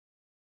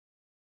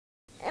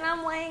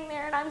I'm laying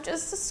there and I'm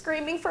just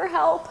screaming for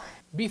help.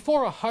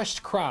 Before a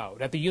hushed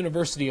crowd at the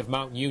University of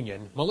Mount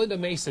Union, Melinda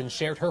Mason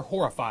shared her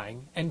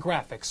horrifying and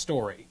graphic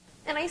story.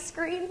 And I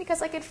screamed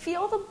because I could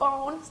feel the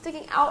bone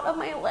sticking out of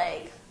my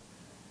leg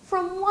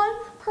from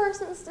one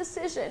person's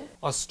decision.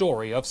 A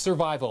story of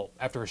survival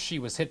after she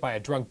was hit by a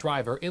drunk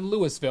driver in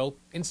Louisville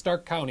in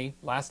Stark County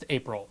last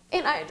April.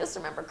 And I just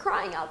remember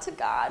crying out to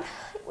God,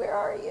 where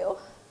are you?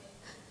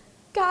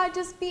 God,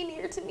 just be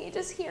near to me,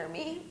 just hear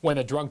me. When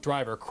the drunk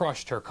driver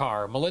crushed her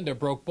car, Melinda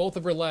broke both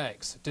of her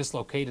legs,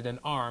 dislocated an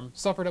arm,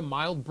 suffered a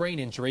mild brain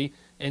injury,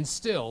 and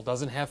still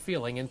doesn't have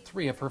feeling in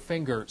 3 of her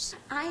fingers.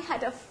 I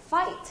had to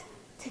fight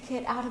to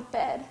get out of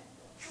bed.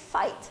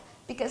 Fight.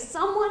 Because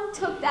someone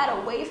took that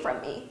away from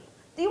me.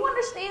 Do you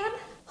understand?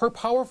 Her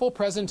powerful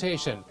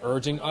presentation,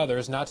 urging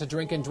others not to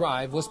drink and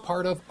drive, was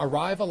part of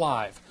Arrive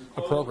Alive,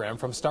 a program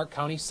from Stark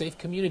County Safe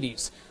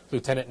Communities.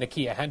 Lieutenant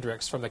Nakia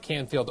Hendricks from the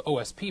Canfield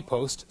OSP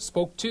post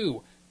spoke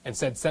too and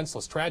said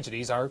senseless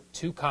tragedies are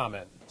too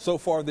common. So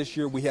far this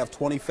year, we have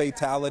 20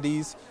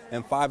 fatalities,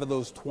 and 5 of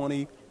those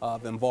 20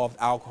 involved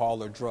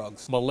alcohol or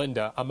drugs.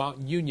 Melinda, a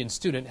Mount Union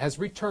student, has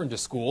returned to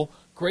school,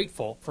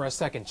 grateful for a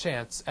second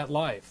chance at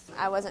life.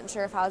 I wasn't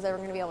sure if I was ever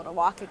going to be able to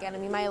walk again. I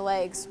mean, my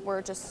legs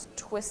were just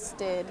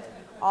twisted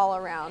all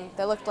around.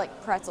 They looked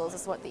like pretzels,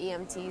 is what the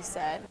EMT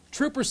said.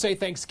 Troopers say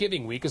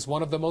Thanksgiving week is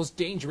one of the most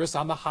dangerous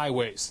on the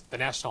highways. The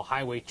National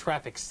Highway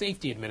Traffic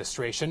Safety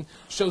Administration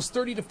shows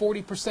 30 to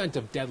 40%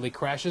 of deadly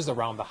crashes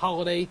around the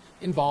holiday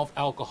involve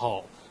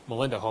alcohol.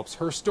 Melinda hopes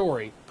her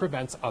story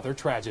prevents other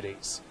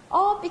tragedies.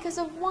 All because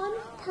of one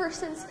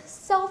person's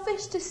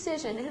selfish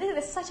decision, and it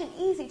is such an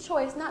easy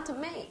choice not to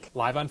make.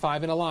 Live on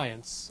 5 in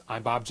Alliance,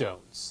 I'm Bob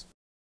Jones.